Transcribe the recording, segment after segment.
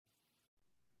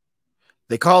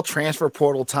They call transfer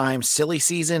portal time silly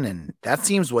season, and that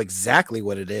seems exactly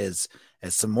what it is.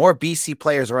 As some more BC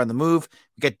players are on the move,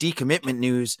 we got decommitment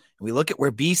news, and we look at where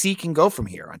BC can go from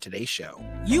here on today's show.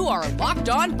 You are Locked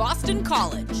On Boston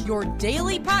College, your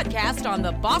daily podcast on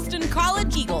the Boston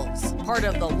College Eagles, part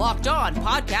of the Locked On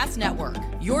Podcast Network,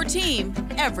 your team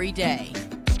every day.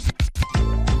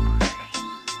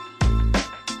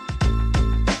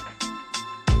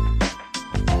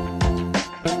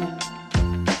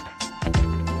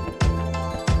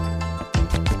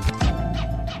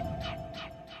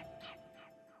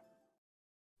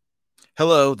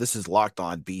 Hello, this is Locked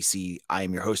On BC. I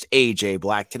am your host, AJ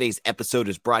Black. Today's episode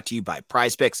is brought to you by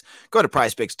PrizePicks. Go to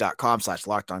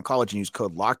prizepicks.com/lockedoncollege and use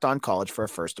code LOCKEDONCollege for a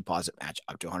first deposit match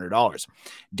up to $100.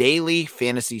 Daily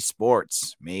fantasy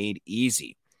sports made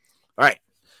easy. All right.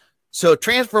 So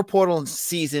transfer portal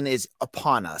season is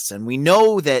upon us, and we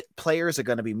know that players are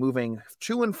going to be moving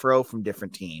to and fro from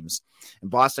different teams.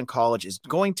 And Boston College is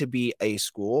going to be a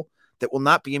school that will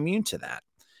not be immune to that.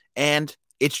 And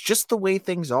it's just the way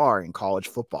things are in college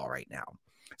football right now.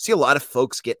 I see a lot of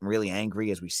folks getting really angry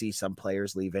as we see some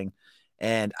players leaving.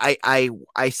 And I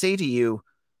say to you,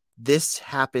 this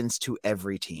happens to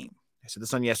every team. I said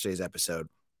this on yesterday's episode.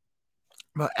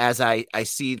 But as I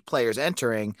see players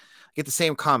entering, I get the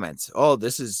same comments. Oh,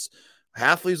 this is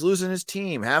Halfley's losing his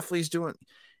team. Halfley's doing.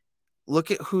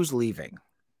 Look at who's leaving.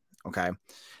 Okay.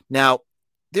 Now,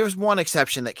 there's one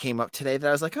exception that came up today that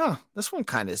I was like, oh, this one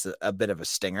kind of is a bit of a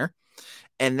stinger.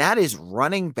 And that is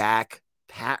running back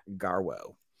Pat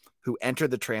Garwo, who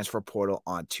entered the transfer portal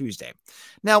on Tuesday.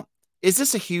 Now, is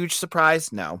this a huge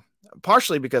surprise? No,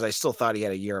 partially because I still thought he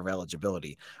had a year of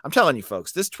eligibility. I'm telling you,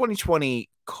 folks, this 2020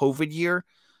 COVID year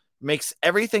makes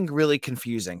everything really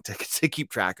confusing to keep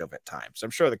track of at times.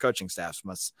 I'm sure the coaching staffs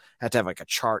must have to have like a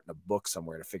chart and a book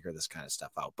somewhere to figure this kind of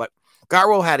stuff out. But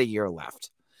Garwo had a year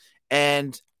left.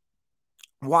 And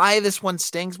why this one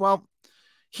stings? Well,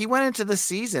 he went into the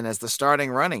season as the starting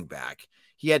running back.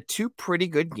 He had two pretty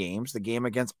good games, the game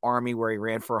against Army where he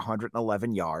ran for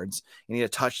 111 yards, and he had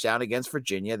a touchdown against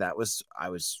Virginia. He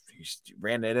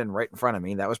ran it in right in front of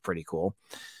me. That was pretty cool.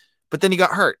 But then he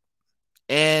got hurt.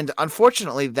 And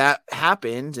unfortunately that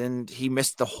happened, and he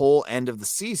missed the whole end of the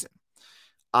season.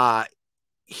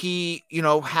 He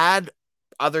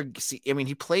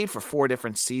played for 4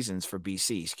 different seasons for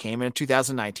BC. He came in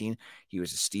 2019. He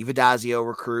was a Steve Adazio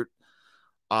recruit.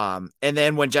 And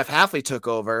then when Jeff Halfley took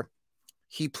over,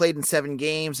 he played in 7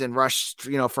 games and rushed,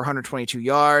 for 122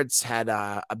 yards, had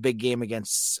a big game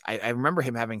against, I remember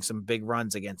him having some big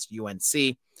runs against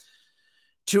UNC.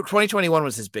 2021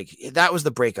 was that was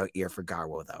the breakout year for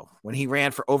Garwo, though, when he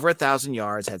ran for over 1,000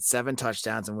 yards, had 7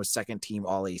 touchdowns, and was second team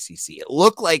all ACC. It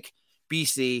looked like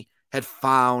BC had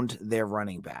found their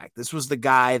running back. This was the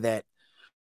guy that,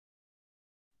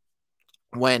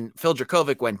 when Phil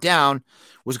Dracovic went down,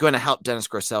 was going to help Dennis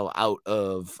Grosel out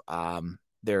of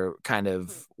their kind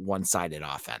of one-sided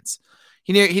offense.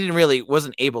 He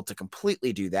wasn't able to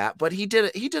completely do that, but he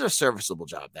did a serviceable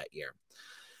job that year.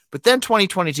 But then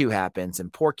 2022 happens,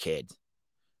 and poor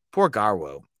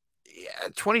Garwo.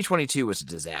 2022 was a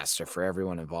disaster for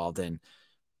everyone involved, and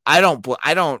I don't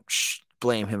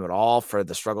blame him at all for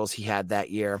the struggles he had that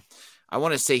year. I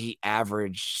want to say he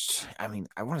averaged, I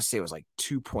want to say it was like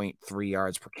 2.3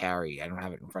 yards per carry. I don't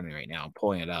have it in front of me right now. I'm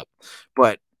pulling it up.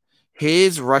 But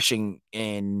his rushing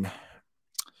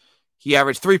he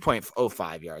averaged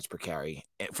 3.05 yards per carry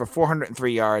for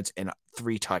 403 yards and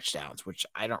 3 touchdowns, which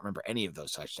I don't remember any of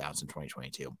those touchdowns in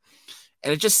 2022.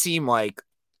 And it just seemed like,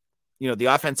 the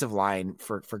offensive line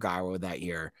for Garwo that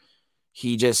year,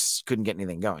 he just couldn't get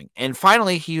anything going. And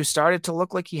finally, he started to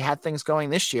look like he had things going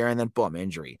this year, and then boom,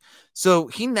 injury. So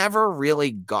he never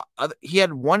really he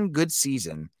had one good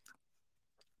season,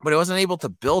 but he wasn't able to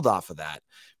build off of that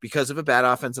because of a bad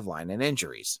offensive line and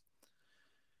injuries.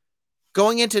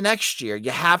 Going into next year,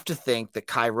 you have to think that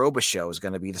Kai Robichaux is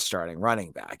going to be the starting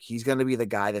running back. He's going to be the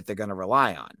guy that they're going to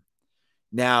rely on.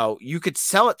 Now, you could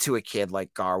sell it to a kid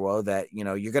like Garwo that,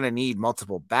 you're going to need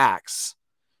multiple backs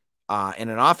in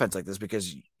an offense like this,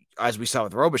 because as we saw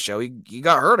with Robichaux, he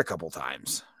got hurt a couple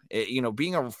times.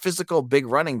 Being a physical big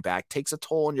running back takes a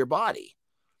toll on your body.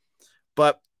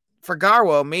 But for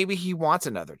Garwo, maybe he wants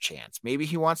another chance. Maybe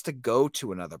he wants to go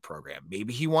to another program.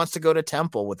 Maybe he wants to go to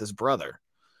Temple with his brother.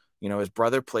 His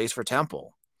brother plays for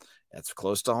Temple. That's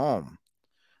close to home.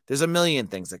 There's a million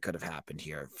things that could have happened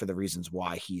here for the reasons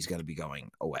why he's going to be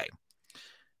going away.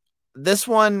 This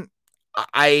one,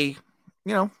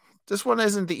 this one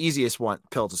isn't the easiest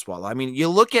pill to swallow. You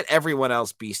look at everyone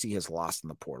else BC has lost in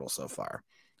the portal so far.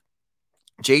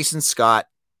 Jason Scott,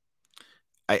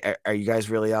 are you guys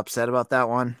really upset about that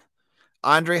one?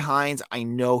 Andre Hines, I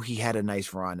know he had a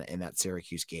nice run in that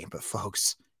Syracuse game, but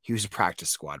folks, he was a practice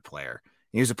squad player.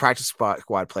 He was a practice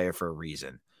squad player for a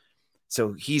reason.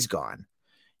 So he's gone.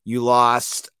 You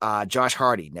lost Josh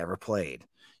Hardy, never played.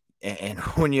 And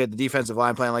when you had the defensive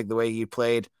line playing like the way he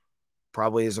played,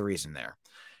 probably is a reason there.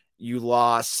 You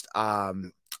lost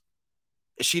Shida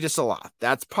Salah.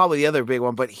 That's probably the other big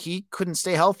one, but he couldn't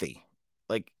stay healthy,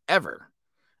 like ever.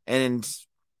 And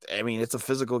I mean, it's a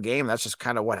physical game. That's just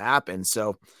kind of what happened.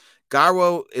 So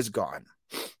Garwo is gone.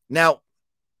 Now,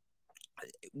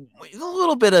 a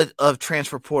little bit of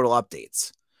transfer portal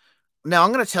updates. Now,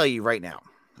 I'm going to tell you right now,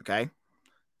 okay?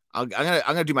 I'm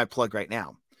gonna do my plug right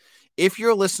now. If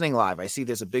you're listening live, I see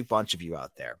there's a big bunch of you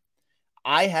out there.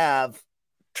 I have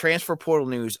transfer portal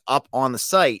news up on the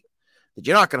site that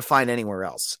you're not going to find anywhere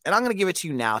else. And I'm going to give it to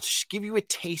you now to give you a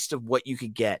taste of what you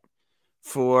could get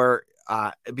for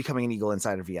becoming an Eagle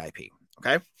Insider VIP.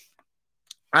 Okay.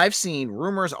 I've seen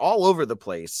rumors all over the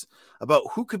place about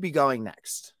who could be going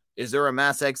next. Is there a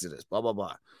mass exodus? Blah, blah,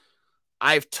 blah.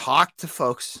 I've talked to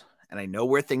folks and I know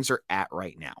where things are at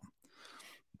right now.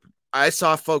 I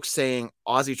saw folks saying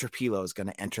Ozzy Trapilo is going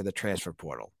to enter the transfer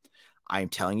portal. I'm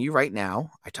telling you right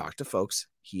now, I talked to folks,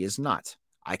 he is not.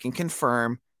 I can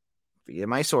confirm via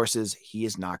my sources, he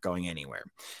is not going anywhere.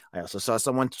 I also saw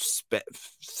someone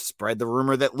spread the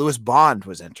rumor that Lewis Bond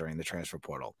was entering the transfer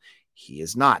portal. He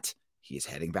is not. He is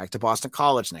heading back to Boston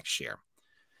College next year.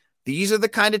 These are the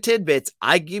kind of tidbits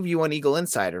I give you on Eagle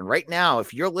Insider. And right now,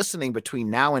 if you're listening between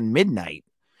now and midnight,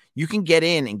 you can get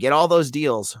in and get all those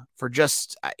deals for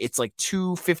just, it's like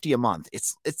 $2.50 a month.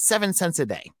 It's 7 cents a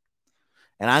day.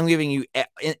 And I'm giving you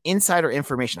insider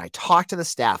information. I talk to the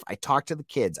staff. I talk to the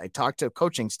kids. I talk to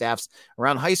coaching staffs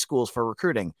around high schools for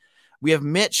recruiting. We have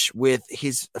Mitch with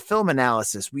his film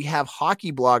analysis. We have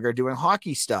Hockey Blogger doing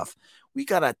hockey stuff. We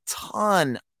got a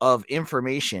ton of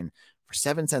information for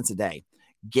 7 cents a day.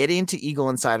 Get into Eagle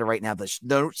Insider right now. The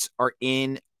notes are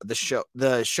in the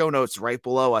show notes right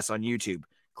below us on YouTube.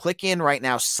 Click in right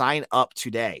now. Sign up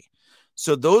today.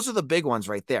 So those are the big ones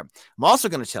right there. I'm also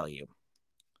going to tell you,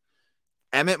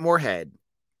 Emmett Moorhead,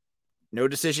 no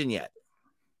decision yet.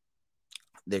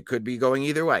 They could be going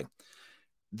either way.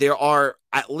 There are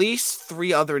at least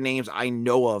 3 other names I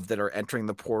know of that are entering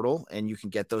the portal, and you can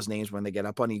get those names when they get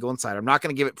up on Eagle Insider. I'm not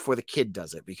going to give it before the kid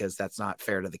does it because that's not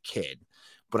fair to the kid.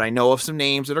 But I know of some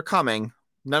names that are coming.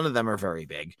 None of them are very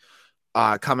big.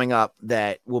 Coming up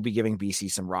that will be giving BC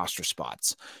some roster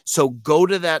spots. So go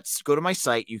to my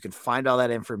site. You can find all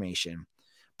that information.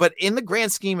 But in the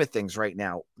grand scheme of things right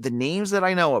now, the names that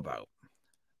I know about,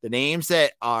 the names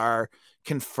that are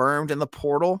confirmed in the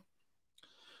portal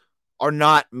are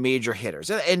not major hitters.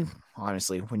 And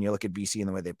honestly, when you look at BC and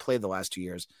the way they played the last 2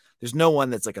 years, there's no one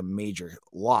that's like a major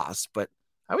loss. But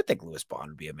I would think Lewis Bond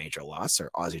would be a major loss, or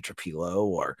Ozzy Trapilo,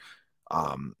 or,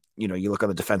 you look on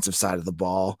the defensive side of the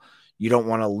ball. You don't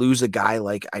want to lose a guy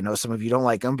like, I know some of you don't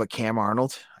like him, but Cam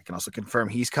Arnold. I can also confirm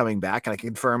he's coming back, and I can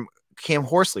confirm Cam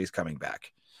Horsley is coming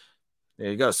back.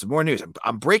 There you go. Some more news.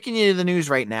 I'm breaking you the news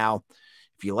right now.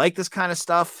 If you like this kind of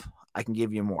stuff, I can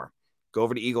give you more. Go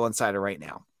over to Eagle Insider right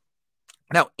now.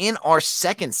 Now, in our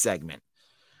second segment,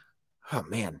 oh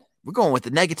man, we're going with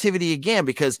the negativity again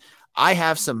because I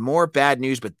have some more bad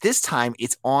news, but this time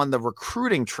it's on the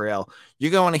recruiting trail.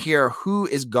 You're going to hear who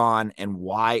is gone and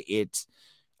why it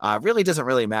really doesn't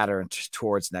really matter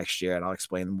towards next year, and I'll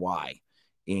explain why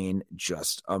in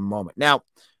just a moment. Now,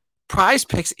 Prize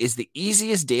Picks is the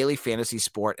easiest daily fantasy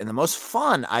sport and the most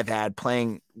fun I've had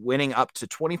winning up to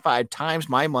 25 times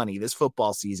my money this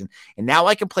football season. And now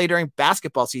I can play during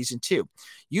basketball season too.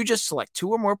 You just select 2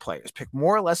 or more players, pick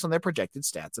more or less on their projected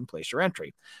stats, and place your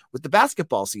entry. With the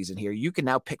basketball season here, you can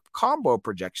now pick combo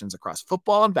projections across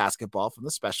football and basketball from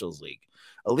the Specials League,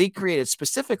 a league created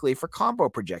specifically for combo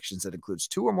projections that includes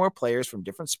 2 or more players from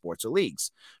different sports or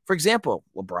leagues. For example,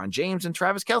 LeBron James and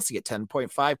Travis Kelce at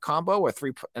 10.5 combo or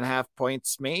 3.5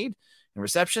 points made and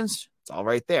receptions. It's all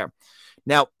right there.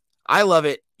 Now, I love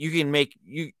it.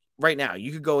 Right now,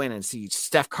 you could go in and see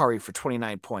Steph Curry for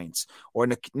 29 points or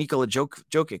Nikola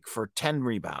Jokic for 10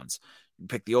 rebounds. You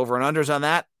pick the over and unders on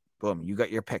that. Boom, you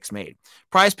got your picks made.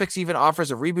 Prize Picks even offers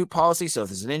a reboot policy, so if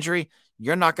there's an injury,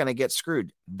 you're not going to get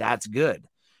screwed. That's good.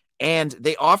 And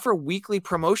they offer weekly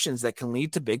promotions that can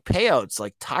lead to big payouts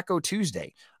like Taco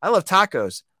Tuesday. I love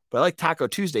tacos, but I like Taco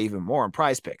Tuesday even more on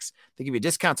Prize Picks. They give you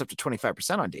discounts up to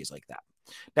 25% on days like that.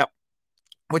 Now,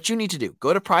 what you need to do,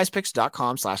 go to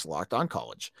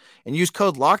prizepicks.com/lockedoncollege and use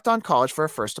code LockedOnCollege for a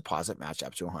first deposit match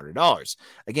up to $100.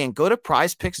 Again, go to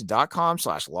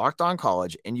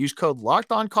prizepicks.com/lockedoncollege and use code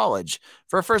LockedOnCollege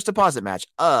for a first deposit match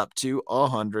up to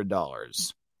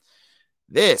 $100.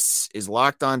 This is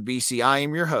Locked On BC. I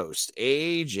am your host,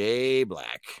 AJ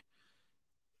Black.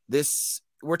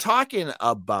 We're talking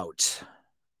about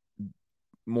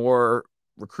more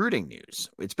recruiting news.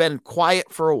 It's been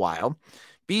quiet for a while.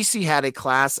 BC had a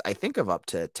class, I think, of up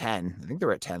to 10. I think they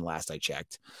were at 10 last I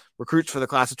checked. Recruits for the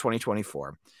class of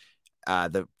 2024.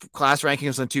 The class ranking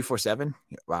was on 247.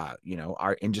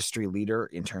 Our industry leader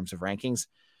in terms of rankings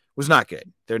was not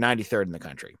good. They're 93rd in the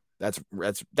country.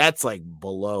 That's like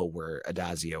below where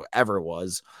Adazio ever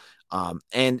was.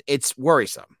 And it's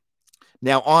worrisome.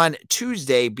 Now on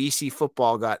Tuesday, BC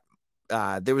football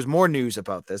there was more news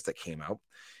about this that came out,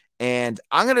 and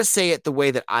I'm going to say it the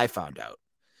way that I found out.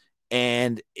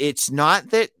 And it's not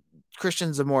that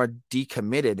Christian Zamora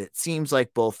decommitted. It seems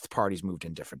like both parties moved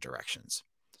in different directions.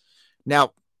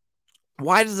 Now,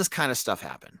 why does this kind of stuff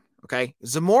happen? Okay.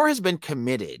 Zamora has been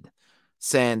committed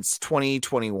since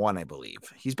 2021, I believe.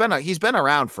 He's been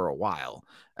around for a while.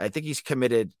 I think he's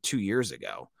committed 2 years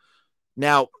ago.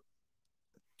 Now,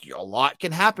 a lot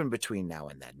can happen between now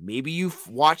and then. Maybe you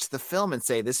watch the film and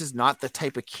say, this is not the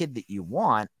type of kid that you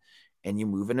want, and you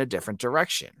move in a different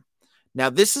direction.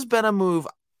 Now, this has been a move,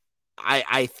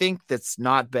 I think, that's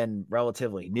not been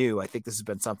relatively new. I think this has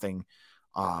been something,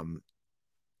 I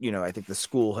think the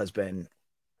school has been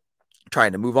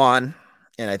trying to move on.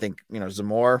 And I think,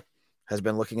 Zamora has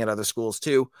been looking at other schools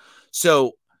too.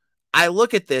 So I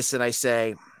look at this and I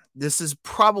say, this is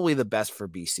probably the best for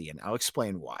BC, and I'll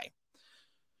explain why.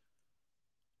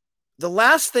 The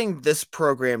last thing this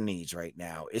program needs right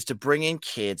now is to bring in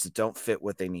kids that don't fit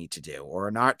what they need to do or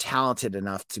are not talented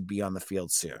enough to be on the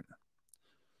field soon.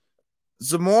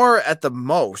 Zamora, at the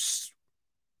most,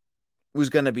 was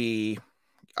going to be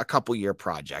a couple-year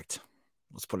project.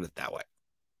 Let's put it that way.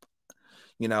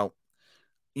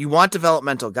 You want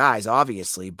developmental guys,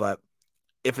 obviously, but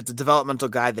if it's a developmental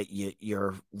guy that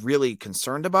you're really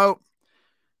concerned about,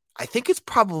 I think it's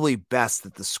probably best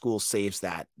that the school saves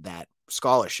that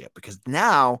scholarship, because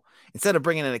now, instead of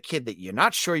bringing in a kid that you're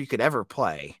not sure you could ever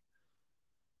play,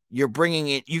 you're bringing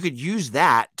in, you could use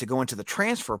that to go into the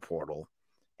transfer portal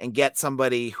and get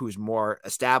somebody who's more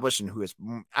established and who is,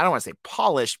 I don't want to say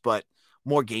polished, but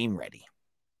more game ready.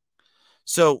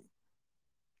 So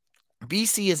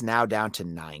BC is now down to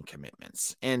 9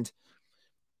 commitments, and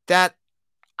that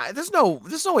there's no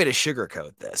way to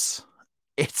sugarcoat this.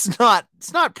 It's not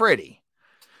pretty.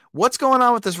 What's going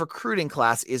on with this recruiting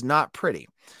class is not pretty.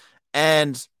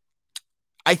 And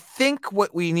I think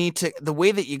what we need to, the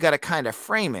way that you got to kind of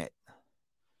frame it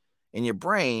in your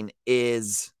brain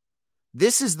is,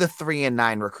 this is the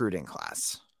 3-9 recruiting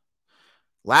class.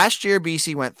 Last year,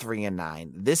 BC went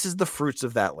 3-9. This is the fruits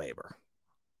of that labor.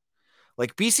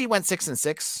 Like, BC went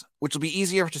 6-6, which will be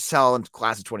easier to sell in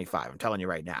class of 25. I'm telling you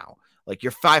right now. Like,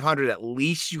 you're 500, at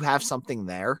least you have something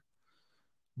there.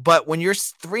 But when you're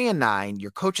 3-9, your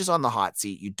coach is on the hot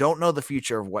seat. You don't know the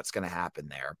future of what's going to happen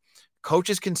there.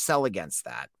 Coaches can sell against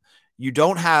that. You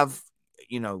don't have,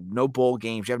 no bowl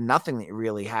games. You have nothing that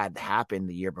really had happen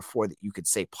the year before that you could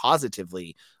say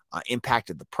positively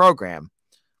impacted the program.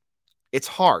 It's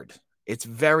hard. It's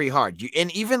very hard.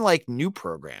 And even like new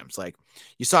programs, like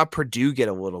you saw Purdue get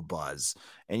a little buzz,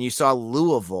 and you saw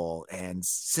Louisville and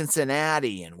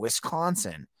Cincinnati and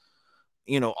Wisconsin.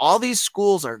 All these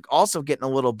schools are also getting a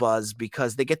little buzz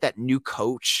because they get that new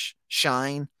coach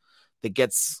shine that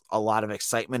gets a lot of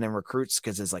excitement in recruits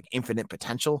because there's like infinite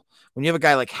potential. When you have a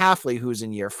guy like Halfley who's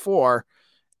in year 4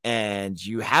 and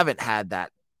you haven't had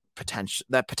that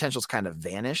potential's kind of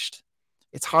vanished,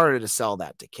 it's harder to sell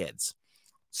that to kids.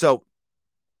 So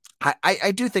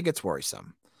I do think it's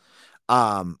worrisome.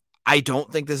 I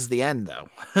don't think this is the end, though,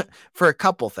 for a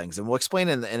couple things, and we'll explain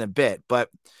in a bit. But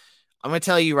I'm going to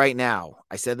tell you right now,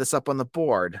 I said this up on the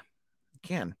board.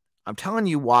 Again, I'm telling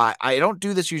you why. I don't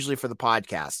do this usually for the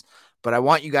podcast, but I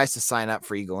want you guys to sign up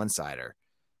for Eagle Insider.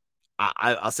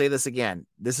 I'll say this again.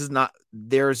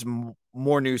 There's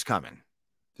more news coming.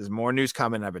 There's more news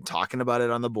coming. I've been talking about it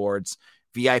on the boards.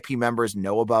 VIP members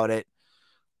know about it.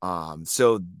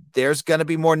 So there's going to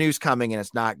be more news coming, and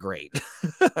it's not great.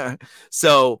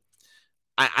 So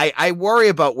I worry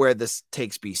about where this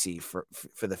takes BC for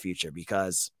the future,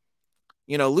 because,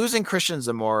 losing Christian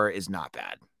Zamora is not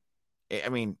bad. I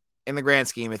mean, in the grand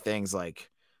scheme of things, like,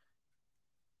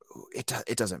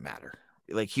 it doesn't matter.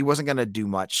 Like, he wasn't going to do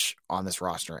much on this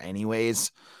roster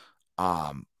anyways.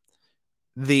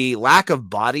 The lack of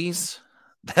bodies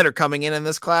that are coming in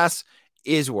this class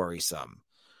is worrisome.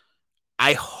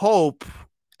 I hope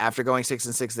after going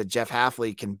 6-6 that Jeff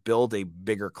Halfley can build a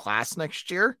bigger class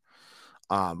next year.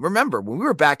 Remember, when we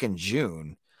were back in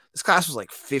June, this class was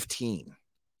like 15,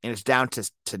 and it's down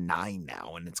to 9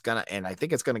 now, and I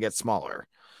think it's gonna get smaller.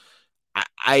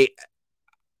 I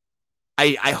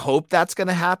I hope that's going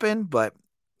to happen, but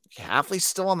Hafley's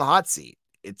still on the hot seat.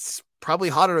 It's probably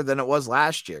hotter than it was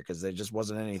last year because there just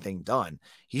wasn't anything done.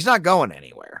 He's not going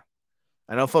anywhere.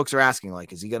 I know folks are asking,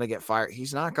 like, is he going to get fired?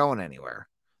 He's not going anywhere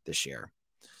this year.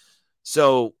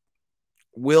 So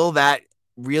will that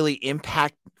really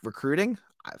impact recruiting?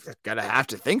 I've got to have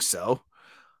to think so.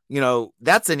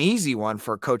 That's an easy one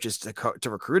for coaches to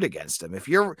recruit against him. If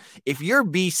you're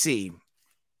BC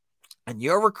and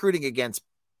you're recruiting against,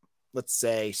 let's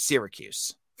say,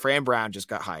 Syracuse, Fran Brown just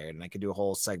got hired, and I could do a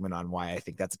whole segment on why I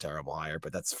think that's a terrible hire,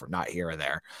 but that's for not here or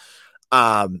there.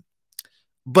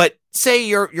 But say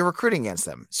you're recruiting against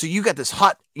them. So you got this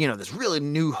hot, this really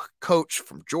new coach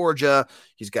from Georgia.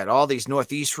 He's got all these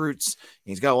Northeast roots.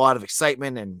 He's got a lot of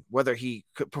excitement, and whether he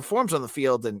performs on the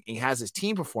field and he has his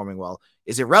team performing well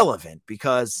is irrelevant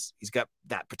because he's got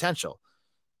that potential.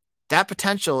 That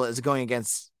potential is going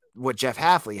against what Jeff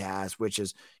Hafley has, which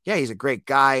is, yeah, he's a great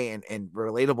guy and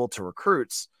relatable to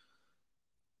recruits,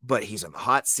 but he's on the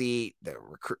hot seat.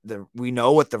 We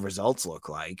know what the results look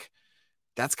like.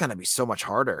 That's going to be so much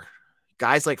harder.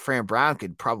 Guys like Fran Brown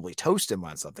could probably toast him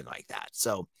on something like that.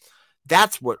 So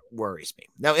that's what worries me.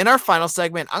 Now, in our final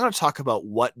segment, I'm going to talk about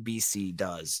what BC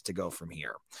does to go from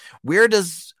here. Where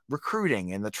does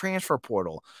recruiting and the transfer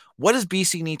portal, what does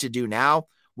BC need to do now?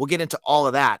 We'll get into all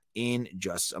of that in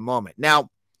just a moment.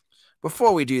 Now,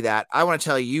 before we do that, I want to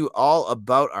tell you all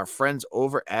about our friends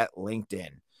over at LinkedIn.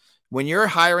 When you're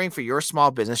hiring for your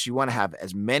small business, you want to have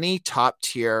as many top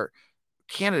tier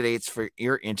candidates for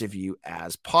your interview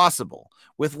as possible.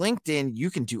 With LinkedIn, you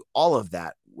can do all of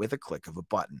that with a click of a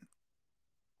button.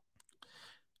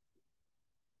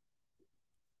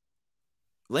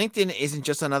 LinkedIn isn't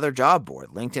just another job board.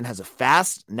 LinkedIn has a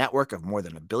fast network of more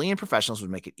than 1 billion professionals,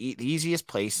 which make it the easiest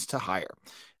place to hire.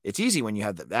 It's easy when you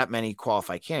have that many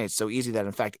qualified candidates, so easy that,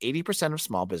 in fact, 80% of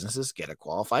small businesses get a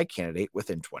qualified candidate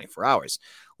within 24 hours.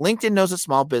 LinkedIn knows that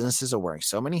small businesses are wearing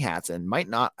so many hats and might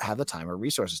not have the time or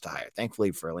resources to hire. Thankfully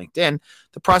for LinkedIn,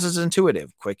 the process is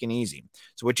intuitive, quick, and easy.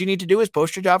 So what you need to do is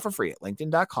post your job for free at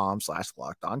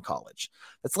linkedin.com/lockedoncollege.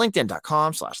 That's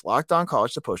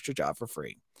linkedin.com/lockedoncollege to post your job for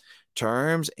free.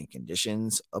 Terms and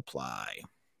conditions apply.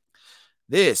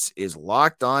 This is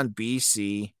Locked On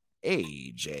BC,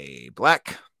 AJ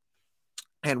Black.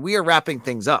 And we are wrapping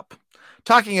things up,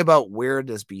 talking about where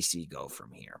does BC go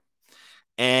from here.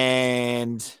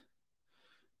 And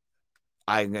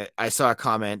I saw a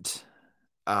comment.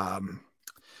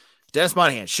 Dennis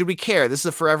Monahan, should we care? This is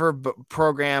a forever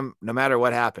program, no matter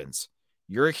what happens.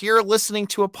 You're here listening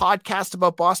to a podcast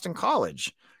about Boston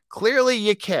College. Clearly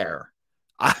you care.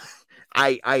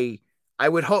 I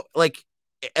would hope, like,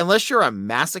 unless you're a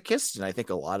masochist, and I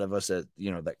think a lot of us that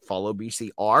follow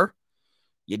BC are,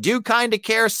 you do kind of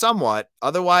care somewhat.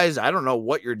 Otherwise, I don't know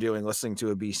what you're doing listening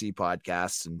to a BC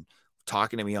podcast and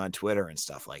talking to me on Twitter and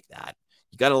stuff like that.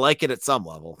 You got to like it at some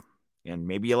level, and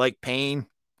maybe you like pain.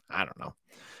 I don't know.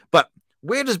 But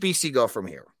where does BC go from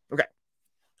here? Okay.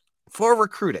 For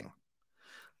recruiting,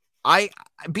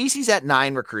 BC's at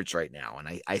 9 recruits right now,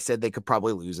 and I said they could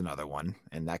probably lose another one,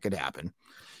 and that could happen.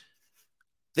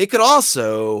 They could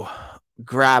also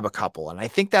grab a couple, and I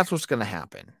think that's what's going to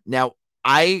happen. Now,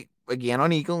 again,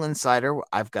 on Eagle Insider,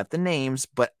 I've got the names,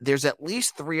 but there's at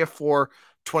least 3 or 4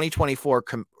 2024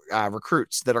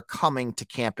 recruits that are coming to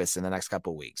campus in the next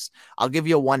couple of weeks. I'll give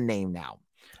you one name now.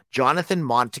 Jonathan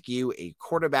Montague, a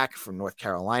quarterback from North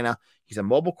Carolina. He's a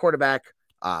mobile quarterback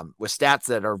with stats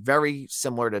that are very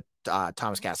similar to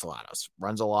Thomas Castellanos.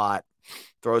 Runs a lot,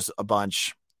 throws a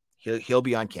bunch. He'll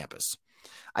be on campus.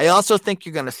 I also think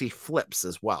you're going to see flips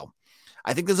as well.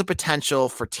 I think there's a potential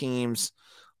for teams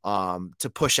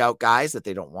to push out guys that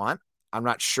they don't want. I'm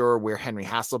not sure where Henry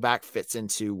Hasselback fits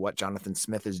into what Jonathan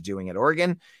Smith is doing at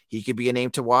Oregon. He could be a name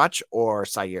to watch, or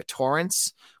Syer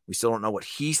Torrance. We still don't know what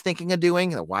he's thinking of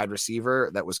doing. A wide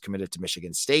receiver that was committed to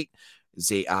Michigan State.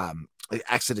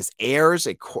 Exodus Ayers,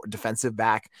 a defensive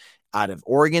back out of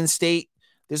Oregon State.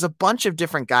 There's a bunch of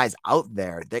different guys out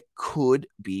there that could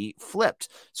be flipped.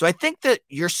 So I think that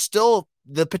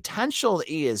the potential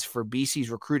is for BC's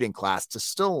recruiting class to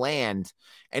still land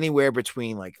anywhere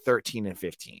between like 13 and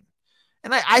 15.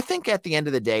 And I think at the end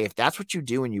of the day, if that's what you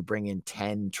do and you bring in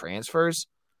 10 transfers,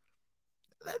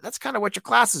 that's kind of what your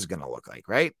class is going to look like,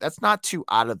 right? That's not too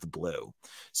out of the blue.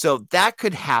 So that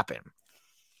could happen.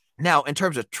 Now, in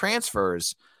terms of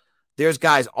transfers, there's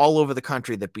guys all over the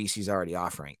country that BC's already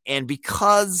offering. And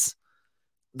because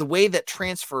the way that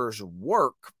transfers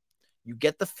work, you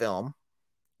get the film,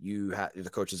 the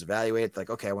coaches evaluate it, like,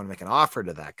 okay, I want to make an offer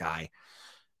to that guy.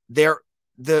 They're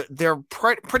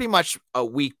pretty much a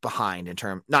week behind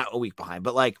not a week behind,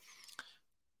 but like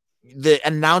the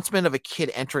announcement of a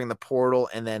kid entering the portal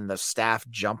and then the staff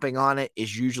jumping on it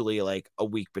is usually like a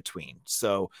week between.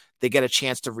 So they get a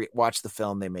chance to watch the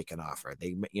film, they make an offer.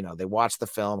 They watch the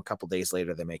film, a couple days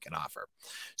later, they make an offer.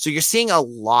 So you're seeing a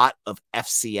lot of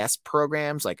FCS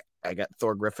programs. Like I got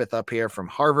Thor Griffith up here from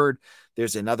Harvard.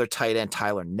 There's another tight end,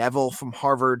 Tyler Neville from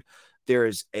Harvard.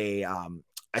 There's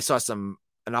I saw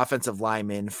an offensive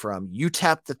lineman from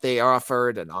UTEP that they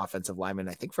offered, an offensive lineman,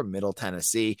 I think from Middle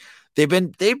Tennessee. They've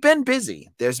been busy.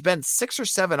 There's been 6 or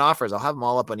 7 offers. I'll have them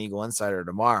all up on Eagle Insider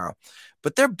tomorrow,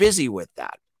 but they're busy with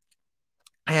that.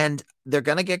 And they're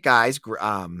going to get guys.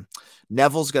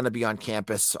 Neville's going to be on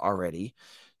campus already.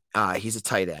 He's a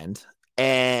tight end,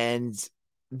 and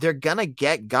they're going to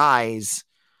get guys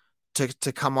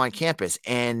to come on campus.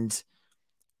 And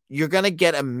you're going to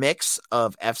get a mix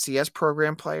of FCS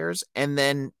program players and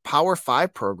then Power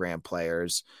 5 program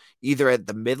players, either at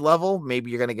the mid-level.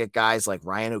 Maybe you're going to get guys like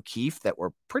Ryan O'Keefe that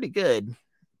were pretty good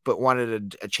but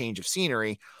wanted a change of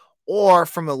scenery, or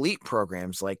from elite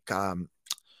programs like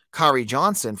Kari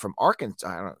Johnson from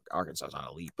Arkansas. Arkansas is not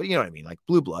elite, but you know what I mean, like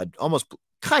blue blood, almost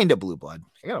kind of blue blood.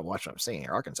 I got to watch what I'm saying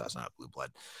here. Arkansas is not blue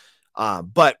blood,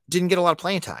 but didn't get a lot of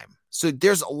playing time. So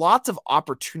there's lots of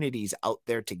opportunities out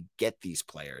there to get these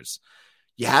players.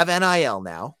 You have NIL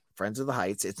now, Friends of the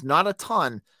Heights. It's not a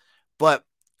ton, but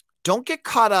don't get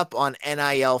caught up on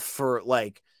NIL for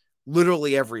like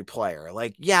literally every player.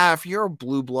 Like, yeah, if you're a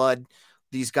blue blood,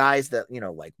 these guys that,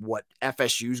 like what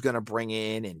FSU is going to bring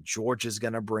in and Georgia's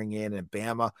going to bring in and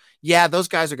Bama. Yeah, those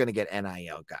guys are going to get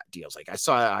NIL deals. Like I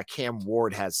saw Cam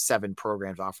Ward has 7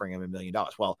 programs offering him $1 million.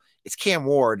 Well, it's Cam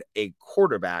Ward, a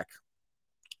quarterback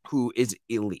who is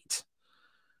elite.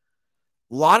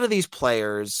 A lot of these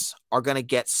players are going to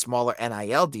get smaller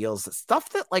NIL deals,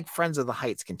 stuff that like Friends of the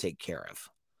Heights can take care of.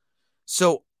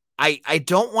 So I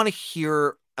don't want to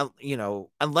hear,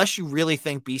 unless you really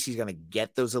think BC is going to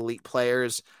get those elite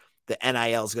players, the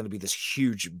NIL is going to be this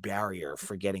huge barrier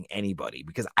for getting anybody,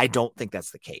 because I don't think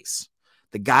that's the case.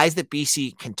 The guys that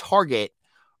BC can target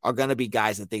are going to be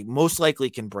guys that they most likely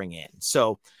can bring in.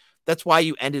 So that's why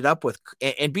you ended up with,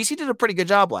 and BC did a pretty good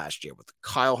job last year with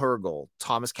Kyle Hergel,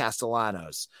 Thomas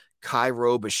Castellanos, Kai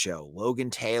Robichaux,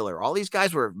 Logan Taylor. All these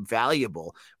guys were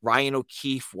valuable. Ryan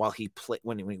O'Keefe, while he played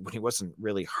when he wasn't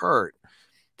really hurt,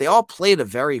 they all played a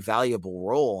very valuable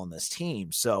role on this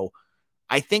team. So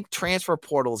I think transfer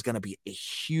portal is going to be a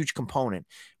huge component,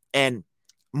 and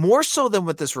more so than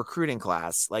with this recruiting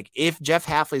class. Like if Jeff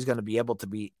Hafley is going to be able to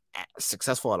be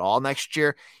successful at all next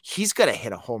year, he's got to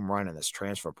hit a home run in this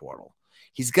transfer portal.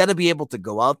 He's got to be able to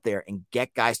go out there and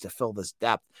get guys to fill this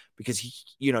depth,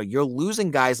 because you're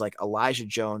losing guys like Elijah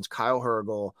Jones, Kyle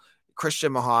Hergel,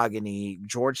 Christian Mahogany,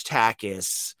 George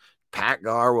Takis, Pat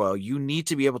Garwo. You need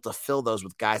to be able to fill those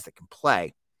with guys that can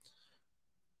play.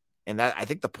 And that, I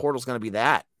think the portal is going to be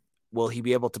that. Will he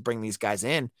be able to bring these guys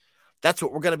in? That's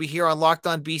what we're going to be here on Locked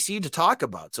On BC to talk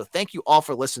about. So thank you all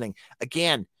for listening.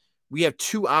 Again, we have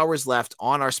 2 hours left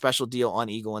on our special deal on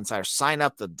Eagle Insider. Sign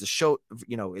up. The show,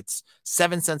 it's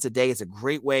 7 cents a day. It's a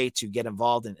great way to get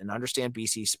involved and understand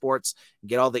BC sports and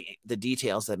get all the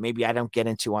details that maybe I don't get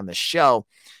into on the show,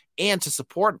 and to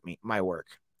support my work.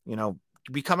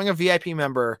 Becoming a VIP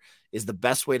member is the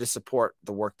best way to support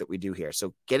the work that we do here.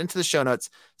 So get into the show notes,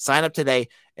 sign up today,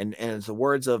 and in the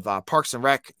words of Parks and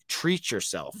Rec, treat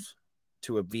yourself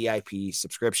to a VIP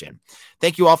subscription.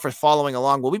 Thank you all for following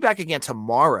along. We'll be back again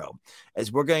tomorrow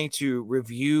as we're going to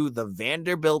review the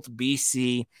Vanderbilt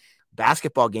BC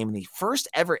basketball game in the first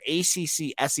ever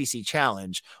ACC SEC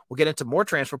challenge. We'll get into more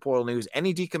transfer portal news,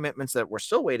 any decommitments that we're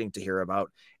still waiting to hear about,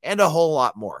 and a whole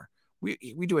lot more.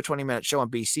 We do a 20-minute show on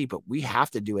BC, but we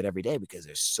have to do it every day because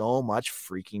there's so much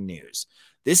freaking news.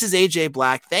 This is AJ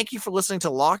Black. Thank you for listening to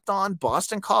Locked On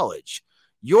Boston College,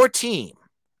 your team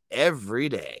every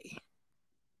day.